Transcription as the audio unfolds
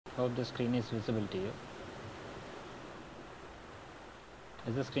Hope the screen is visible to you.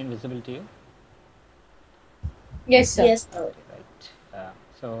 Is the screen visible to you? Yes, sir. Yes, sir. Okay, right.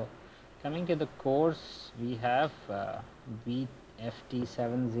 So coming to the course, we have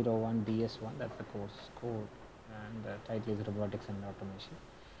VFT701DS1. That's the course code, and the title is Robotics and Automation.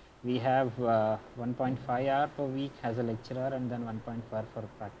 We have 1.5 hour per week as a lecturer, and then 1.5 for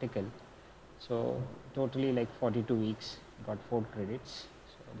practical. So totally like 42 weeks, got 4 credits.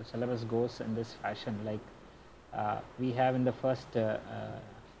 So the syllabus goes in this fashion, like we have in the first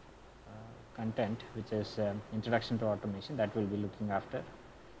content, which is introduction to automation, that we'll be looking after,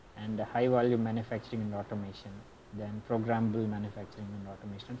 and high volume manufacturing and automation, then programmable manufacturing and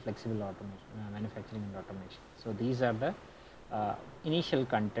automation, and flexible automation, manufacturing and automation. So these are the initial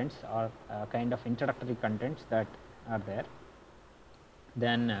contents, or kind of introductory contents that are there.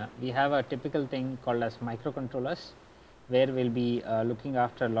 Then we have a typical thing called as microcontrollers, where we'll be looking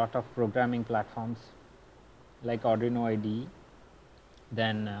after a lot of programming platforms like Arduino IDE,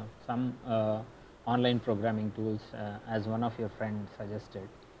 then some online programming tools, as one of your friends suggested,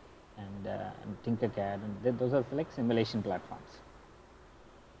 and Tinkercad, and those are like simulation platforms.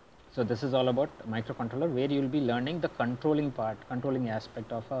 So this is all about microcontroller, where you will be learning the controlling part, controlling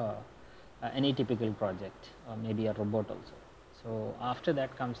aspect of any typical project, or maybe a robot also. So after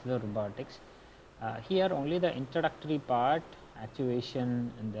that comes the robotics. Here only the introductory part,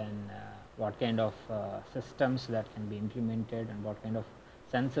 actuation, and then what kind of systems that can be implemented, and what kind of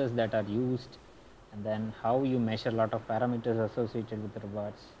sensors that are used, and then how you measure a lot of parameters associated with the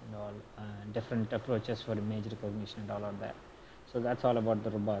robots, and all different approaches for image recognition and all of that. So that's all about the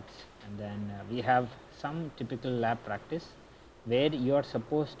robots. And then we have some typical lab practice, where you are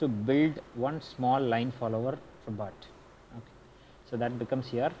supposed to build one small line follower robot. Okay, so that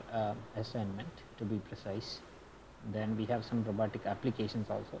becomes your assignment, to be precise. Then we have some robotic applications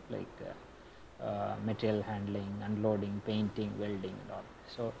also, like material handling, unloading, painting, welding, and all.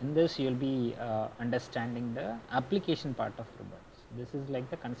 So in this you'll be understanding the application part of robots. This is like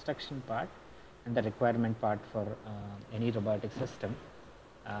the construction part and the requirement part for any robotic system.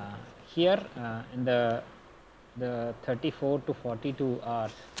 Here in the 34 to 42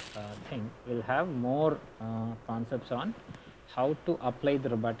 hours thing, we'll have more concepts on how to apply the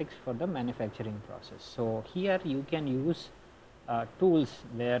robotics for the manufacturing process. So here you can use tools,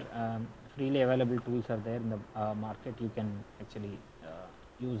 where freely available tools are there in the market. You can actually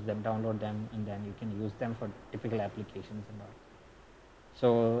use them, download them, and then you can use them for typical applications and all.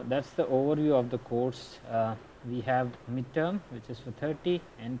 So that's the overview of the course. We have midterm, which is for 30,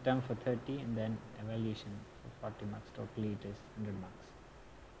 end term for 30, and then evaluation for 40 marks. Totally it is 100 marks.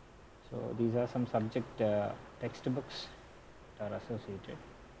 So these are some subject textbooks that are associated,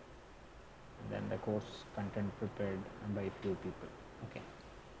 and then the course content prepared by a few people. Okay,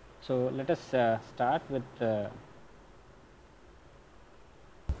 so let us start with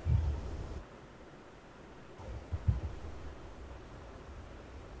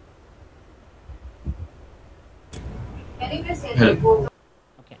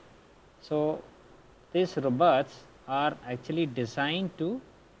okay. So these robots are actually designed to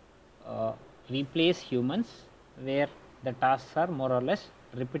replace humans, where the tasks are more or less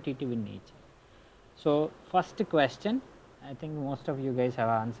repetitive in nature. So first question, I think most of you guys have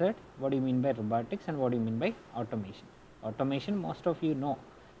answered. What do you mean by robotics, and what do you mean by automation? Automation, most of you know,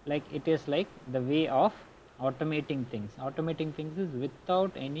 like it is like the way of automating things. Automating things is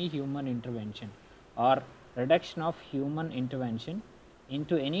without any human intervention, or reduction of human intervention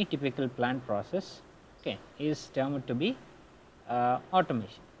into any typical plant process, okay, is termed to be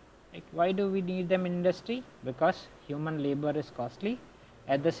automation. Right? Why do we need them in industry? Because human labor is costly.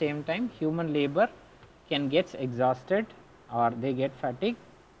 At the same time, human labor can get exhausted, or they get fatigued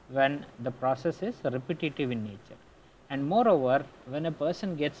when the process is repetitive in nature. And moreover, when a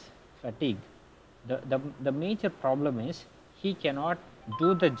person gets fatigued, the major problem is he cannot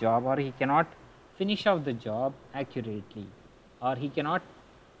do the job, or he cannot finish off the job accurately, or he cannot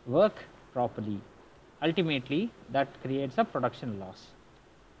work properly. Ultimately, that creates a production loss.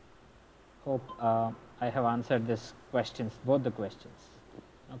 Hope I have answered this questions, both the questions.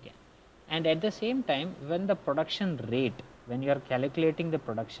 Okay. And at the same time, when the production rate, when you are calculating the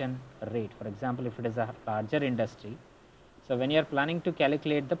production rate, for example, if it is a larger industry, so when you are planning to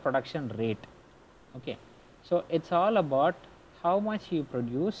calculate the production rate, okay, so it's all about how much you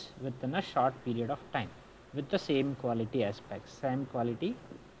produce within a short period of time, with the same quality aspects, same quality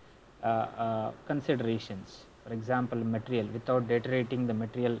considerations. For example, material, without deteriorating the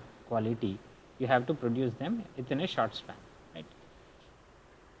material quality, you have to produce them within a short span, right?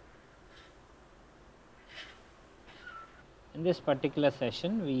 In this particular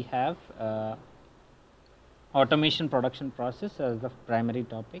session, we have automation production process as the primary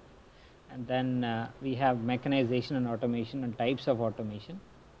topic, and then we have mechanization and automation and types of automation,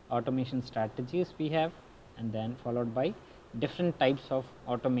 automation strategies we have, and then followed by different types of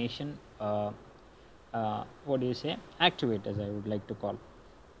automation, actuators I would like to call.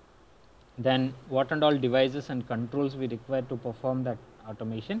 Then what and all devices and controls we require to perform that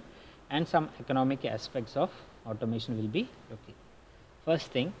automation, and some economic aspects of automation will be looking.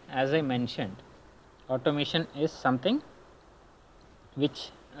 First thing, as I mentioned, automation is something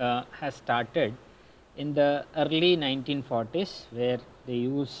which has started in the early 1940s, where they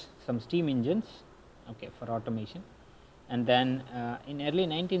use some steam engines, for automation, and then in early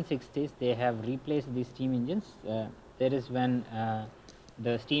 1960s they have replaced these steam engines. There is when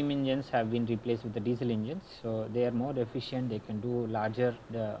the steam engines have been replaced with the diesel engines, so they are more efficient, they can do larger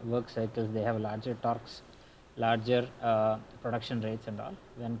work cycles, they have larger torques, larger production rates and all,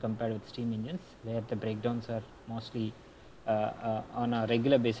 when compared with steam engines, where the breakdowns are mostly on a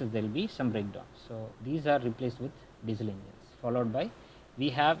regular basis. There will be some breakdowns. So these are replaced with diesel engines. Followed by, we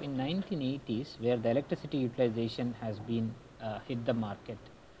have in 1980s, where the electricity utilization has been hit the market.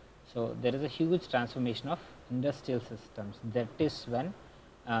 So there is a huge transformation of industrial systems. That is when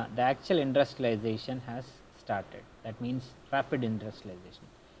the actual industrialization has started. That means rapid industrialization.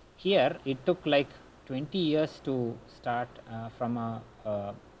 Here it took like 20 years to start from a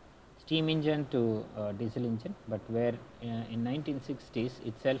steam engine to diesel engine, but where in 1960s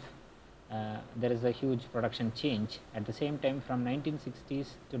itself there is a huge production change. At the same time, from 1960s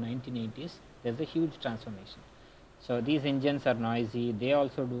to 1980s, there is a huge transformation. So these engines are noisy, they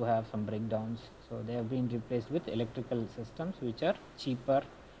also do have some breakdowns, so they have been replaced with electrical systems which are cheaper,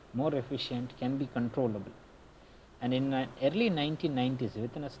 more efficient, can be controllable. And in early 1990s,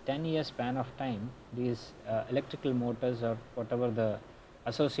 within a 10-year span of time, these electrical motors or whatever the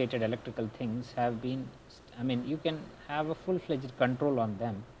associated electrical things have been, you can have a full-fledged control on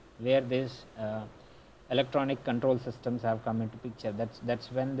them, where these electronic control systems have come into picture.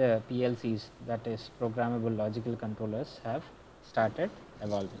 That's when the PLCs, that is programmable logical controllers, have started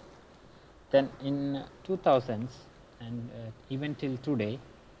evolving. Then in 2000s and even till today,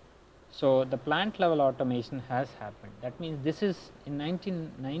 so the plant level automation has happened. That means this is in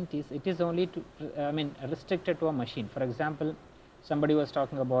 1990s, it is only to, restricted to a machine. For example, somebody was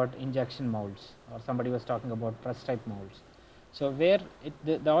talking about injection molds, or somebody was talking about press type molds. So where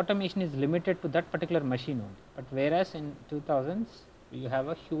the automation is limited to that particular machine only. But whereas in 2000s, you have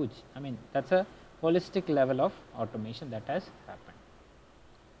a huge, that's a holistic level of automation that has happened.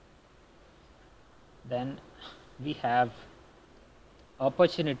 Then we have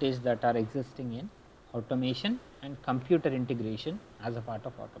opportunities that are existing in automation and computer integration as a part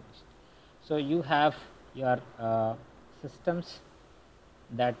of automation. So you have your systems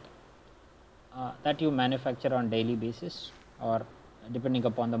that you manufacture on daily basis, or depending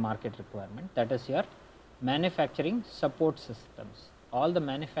upon the market requirement, that is your manufacturing support systems. All the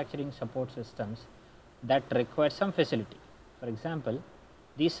manufacturing support systems that require some facility. For example,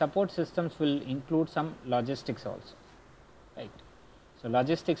 these support systems will include some logistics also, right? So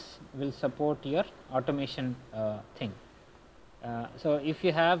logistics will support your automation thing. So if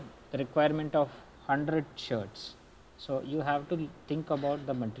you have the requirement of 100 shirts, so you have to think about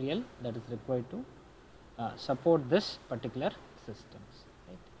the material that is required to support this particular systems,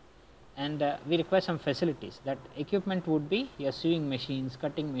 right? And we require some facilities. That equipment would be your sewing machines,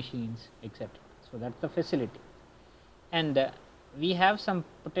 cutting machines, etc. So that's the facility. And we have some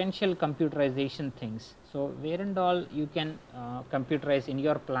potential computerization things. So where and all you can computerize in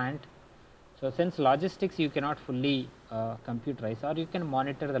your plant. So since logistics you cannot fully computerize, or you can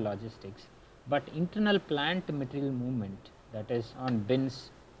monitor the logistics, but internal plant material movement, that is on bins,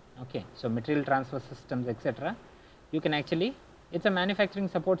 so material transfer systems, etc., you can actually, it's a manufacturing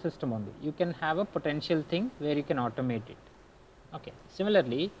support system only, you can have a potential thing where you can automate it.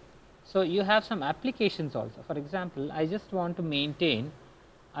 Similarly, so you have some applications also. For example, I just want to maintain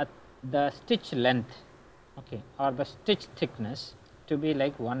the stitch length, or the stitch thickness to be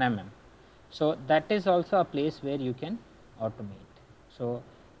like 1 mm. So that is also a place where you can automate. So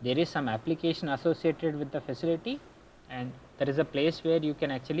there is some application associated with the facility, and there is a place where you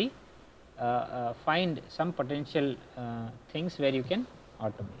can actually find some potential things where you can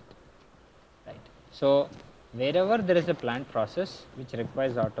automate, right? So wherever there is a plant process which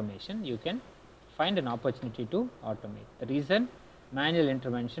requires automation, you can find an opportunity to automate. The reason, manual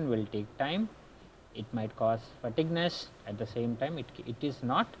intervention will take time, it might cause fatigueness, at the same time it is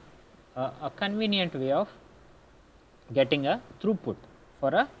not a convenient way of getting a throughput for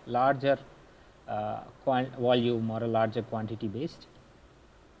a larger volume or a larger quantity based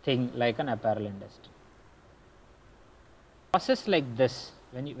thing like an apparel industry. Process like this,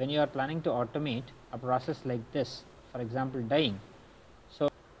 when you are planning to automate a process like this, for example dyeing,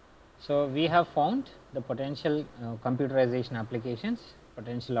 so we have found the potential computerization applications,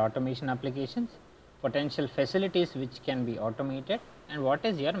 potential automation applications, potential facilities which can be automated, and what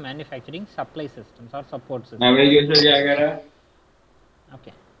is your manufacturing supply systems or support systems.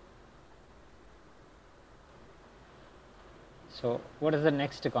 Okay. So what is the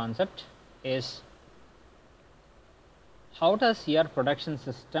next concept is, how does your production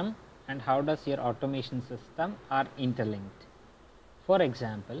system and how does your automation system are interlinked. For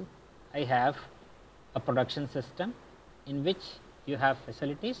example, I have a production system in which you have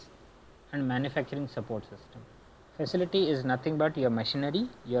facilities and manufacturing support system. Facility is nothing but your machinery,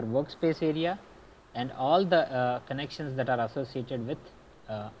 your workspace area, and all the connections that are associated with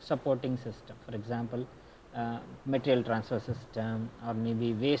supporting system. For example, material transfer system, or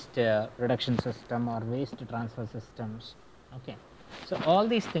maybe waste reduction system, or waste transfer systems. Okay. So all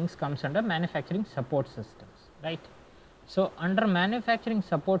these things comes under manufacturing support systems, right? So under manufacturing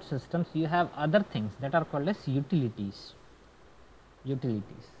support systems, you have other things that are called as utilities.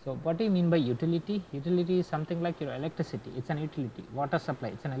 So what do you mean by utility? Utility is something like your electricity, it's an utility. Water supply,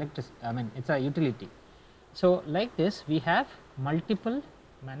 it's an it's a utility. So like this, we have multiple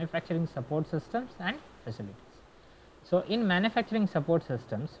manufacturing support systems and facilities. So in manufacturing support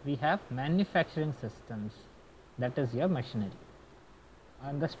systems, we have manufacturing systems, that is your machinery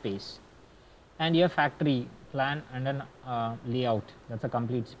and the space, and your factory plan and an layout, that's a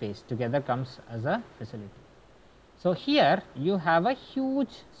complete space, together comes as a facility. So here you have a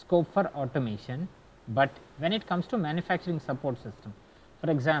huge scope for automation, but when it comes to manufacturing support system,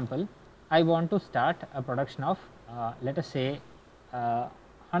 for example, I want to start a production of let us say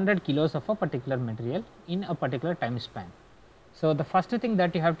 100 kilos of a particular material in a particular time span. So the first thing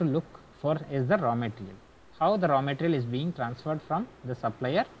that you have to look for is the raw material, how the raw material is being transferred from the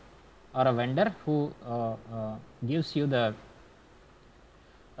supplier or a vendor who gives you the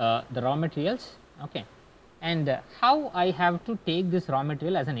raw materials, okay, and how I have to take this raw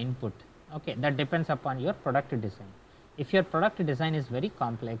material as an input, okay, that depends upon your product design. If your product design is very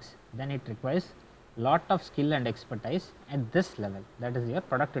complex, then it requires lot of skill and expertise at this level, that is your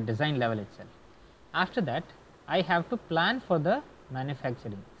product design level itself. After that, I have to plan for the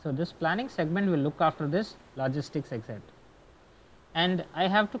manufacturing. So this planning segment will look after this logistics, etc. And I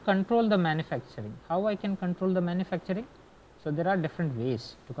have to control the manufacturing. How I can control the manufacturing? So there are different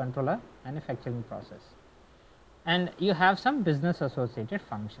ways to control a manufacturing process. And you have some business associated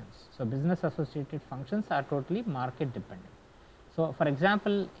functions. So business associated functions are totally market dependent. So for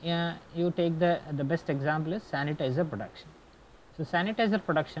example, you take the best example is sanitizer production. So sanitizer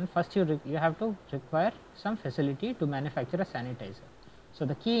production, first you have to require some facility to manufacture a sanitizer. So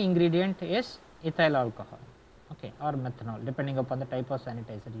the key ingredient is ethyl alcohol, okay, or methanol, depending upon the type of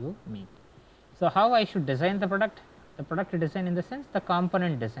sanitizer you make. So how I should design the product? The product design in the sense the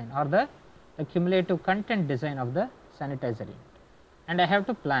component design or the cumulative content design of the sanitizer unit. And I have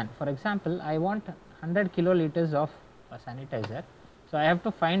to plan. For example, I want 100 kiloliters of a sanitizer. So I have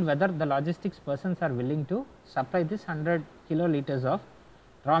to find whether the logistics persons are willing to supply this 100 kiloliters of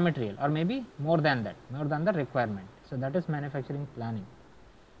raw material, or maybe more than that, more than the requirement. So that is manufacturing planning.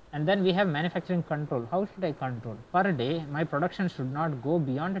 And then we have manufacturing control. How should I control? Per day, my production should not go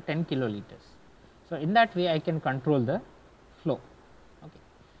beyond 10 kiloliters. So in that way, I can control the flow. Okay.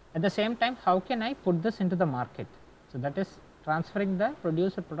 At the same time, how can I put this into the market? So that is transferring the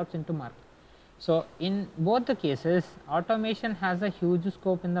produced products into market. So in both the cases, automation has a huge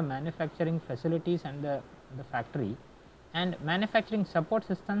scope in the manufacturing facilities and the factory, and manufacturing support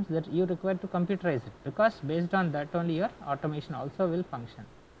systems that you require to computerize it, because based on that only your automation also will function.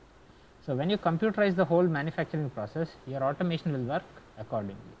 So when you computerize the whole manufacturing process, your automation will work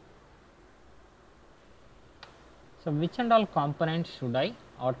accordingly. So which and all components should I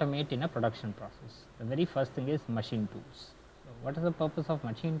automate in a production process? The very first thing is machine tools. So what is the purpose of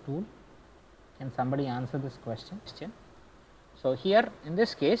machine tool? Can somebody answer this question? So here in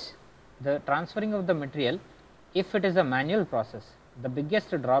this case, the transferring of the material, if it is a manual process, the biggest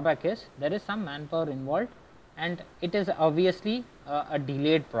drawback is there is some manpower involved, and it is obviously a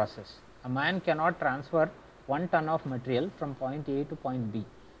delayed process. A man cannot transfer 1 ton of material from point A to point B.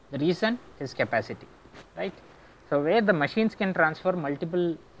 The reason is capacity, right? So where the machines can transfer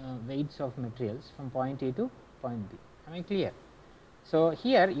multiple weights of materials from point A to point B. Am I clear? So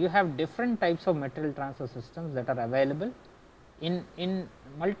here you have different types of material transfer systems that are available. In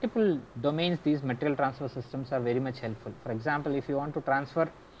multiple domains, these material transfer systems are very much helpful. For example, if you want to transfer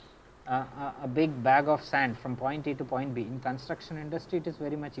a big bag of sand from point A to point B. In construction industry, it is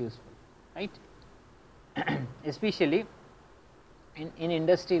very much useful, right? Especially in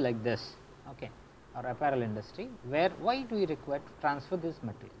industry like this, okay, or apparel industry, where why do we require to transfer these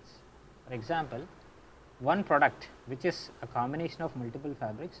materials? For example, one product which is a combination of multiple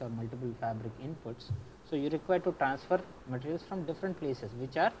fabrics or multiple fabric inputs, so you require to transfer materials from different places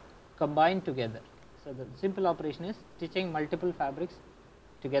which are combined together. So the simple operation is stitching multiple fabrics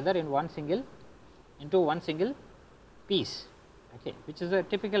together in one single piece, okay, which is a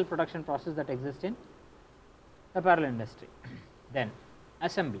typical production process that exists in apparel industry. Then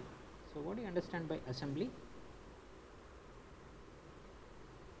assembly. So what do you understand by assembly?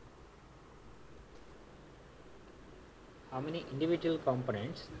 How many individual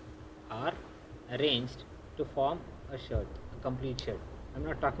components are arranged to form a shirt, a complete shirt? I am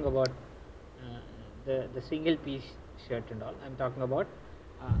not talking about the single piece shirt and all. I am talking about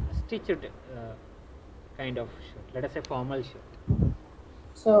stitched kind of shirt, let us say formal shirt.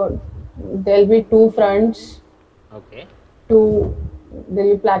 So there'll be two fronts, Okay, there'll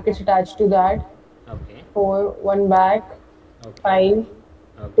be plackets attached to that, okay, 4, 1 back, okay, 5,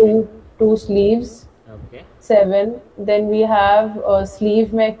 okay, 2 sleeves, okay, 7. Then we have a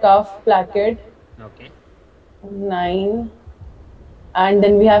sleeve mein cuff placket, okay, 9. And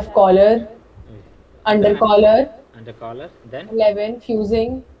then we have collar, under collar, under collar, then 11.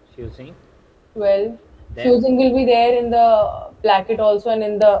 Fusing, fusing, 12. then Fusing will be there in the placket also and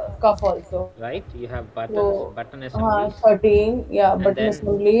in the cuff also. right, you have buttons, So, button assemblies, 13. Yeah, and button then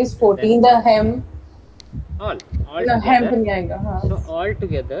assemblies. 14. The hem. all No, hem together. पे नहीं आएगा, हाँ. So all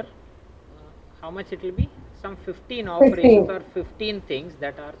together, how much it will be? Some 15 15. operations or 15 things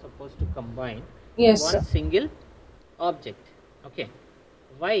that are supposed to combine Yes, one sir. single object. Okay,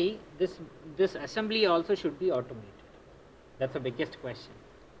 why this assembly also should be automated? That's the biggest question.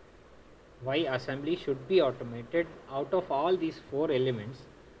 Why assembly should be automated? Out of all these 4 elements,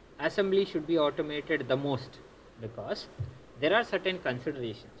 assembly should be automated the most, because there are certain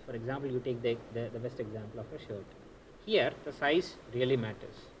considerations. For example, you take the best example of a shirt. Here the size really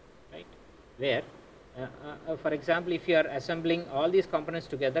matters, right? Where for example, if you are assembling all these components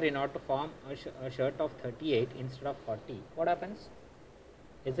together in order to form a shirt of 38 instead of 40, what happens?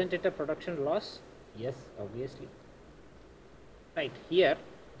 Isn't it a production loss? Yes, obviously. Right, here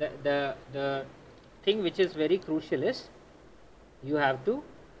the thing which is very crucial is you have to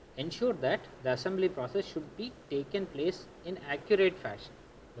ensure that the assembly process should be taken place in accurate fashion,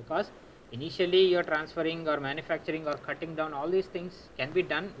 because initially you are transferring or manufacturing or cutting down, all these things can be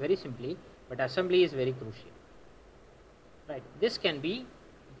done very simply, but assembly is very crucial, right? This can be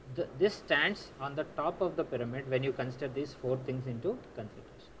this stands on the top of the pyramid when you consider these 4 things into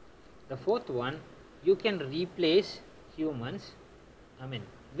consideration. The 4th one, you can replace humans,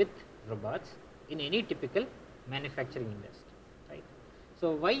 with robots in any typical manufacturing industry, right?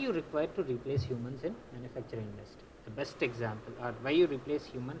 So why you require to replace humans in manufacturing industry? The best example, or why you replace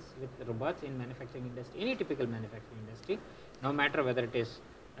humans with robots in manufacturing industry, any typical manufacturing industry, no matter whether it is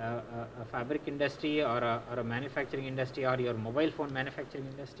a fabric industry or a manufacturing industry, or your mobile phone manufacturing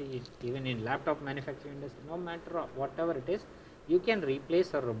industry, even in laptop manufacturing industry, no matter whatever it is, you can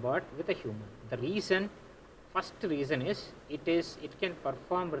replace a robot with a human. The reason, first reason is it can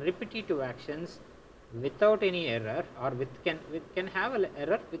perform repetitive actions without any error, or can have an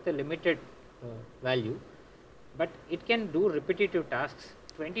error with a limited value, but it can do repetitive tasks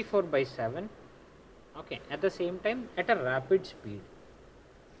 24/7, okay, at the same time at a rapid speed,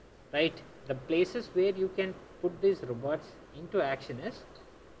 right? The places where you can put these robots into action is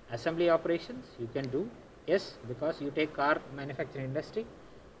assembly operations. You can do, yes, because you take car manufacturing industry,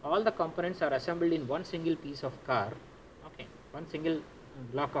 all the components are assembled in one single piece of car, okay, one single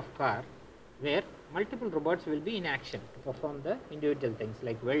block of car, where multiple robots will be in action to perform the individual things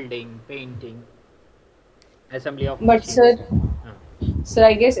like welding, painting, assembly of But machines. sir,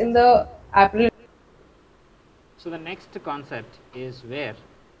 I guess in the apparel. So the next concept is where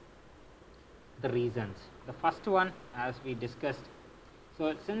the reasons. The first one, as we discussed,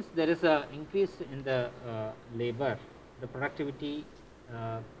 so since there is a increase in the labor, the productivity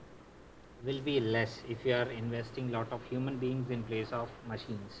will be less if you are investing lot of human beings in place of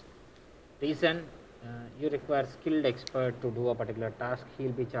machines. Reason, you require skilled expert to do a particular task, he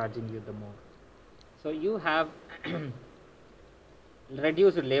will be charging you the more. So you have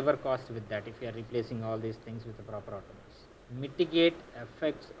reduced labor cost with that if you are replacing all these things with the proper automation. Mitigate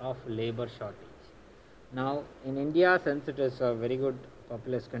effects of labor shortage. Now in India, since it is a very good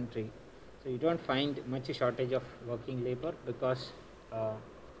populous country, so you don't find much shortage of working labor, because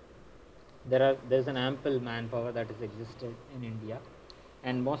there is an ample manpower that is existed in India.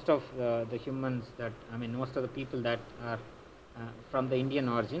 and most of the humans that, I mean, most of the people that are from the Indian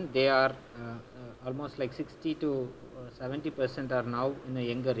origin, they are almost like 60 to 70% are now in a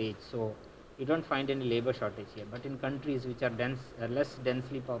younger age. So you don't find any labor shortage here. But in countries which are less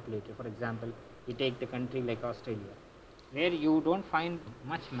densely populated, for example, you take the country like Australia, where you don't find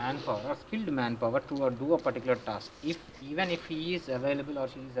much manpower or skilled manpower to do a particular task. Even if he is available or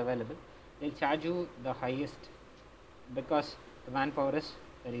she is available, they'll charge you the highest because the manpower is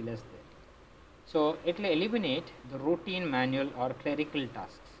very less there. So it will eliminate the routine, manual or clerical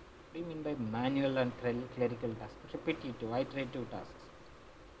tasks. What do you mean by manual and clerical tasks? Repetitive, iterative tasks.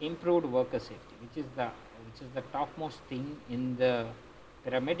 Improved worker safety, which is the topmost thing in the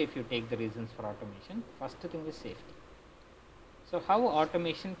pyramid. If you take the reasons for automation, first thing is safety. So how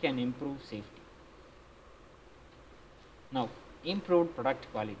automation can improve safety? Now, improved product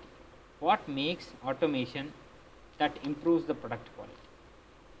quality. What makes automation that improves the product quality?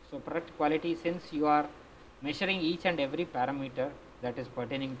 So product quality, since you are measuring each and every parameter that is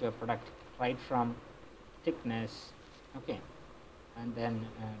pertaining to a product, right from thickness, okay, and then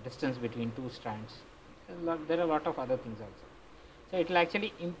distance between two strands, there are a lot of other things also. So it will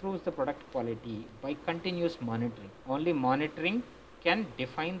actually improve the product quality by continuous monitoring. Only monitoring can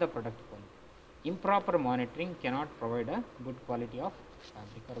define the product quality. Improper monitoring cannot provide a good quality of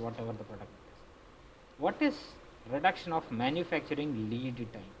fabric or whatever the product is. What is reduction of manufacturing lead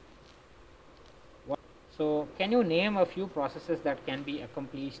time? So can you name a few processes that can be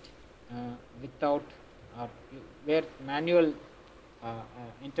accomplished without or where manual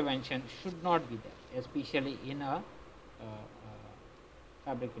intervention should not be there, especially in a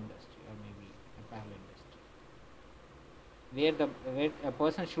fabric industry or maybe apparel industry, where a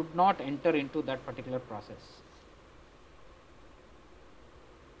person should not enter into that particular process?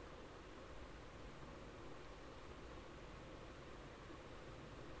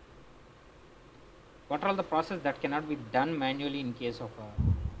 What are all the processes that cannot be done manually in case of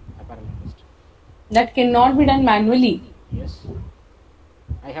apparel industry? That cannot be done manually. Yes,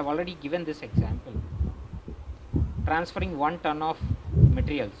 I have already given this example. Transferring 1 ton of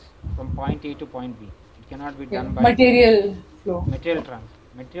materials from point A to point B, it cannot be done by material flow. Material transfer.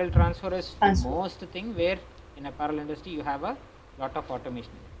 Material transfer is the most thing where in apparel industry you have a lot of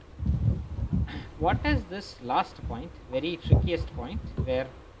automation in it. What is this last point, very trickiest point, where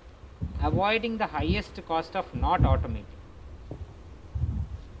avoiding the highest cost of not automating?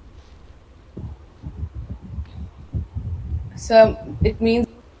 So it means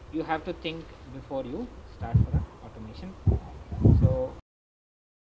you have to think before you start for automation.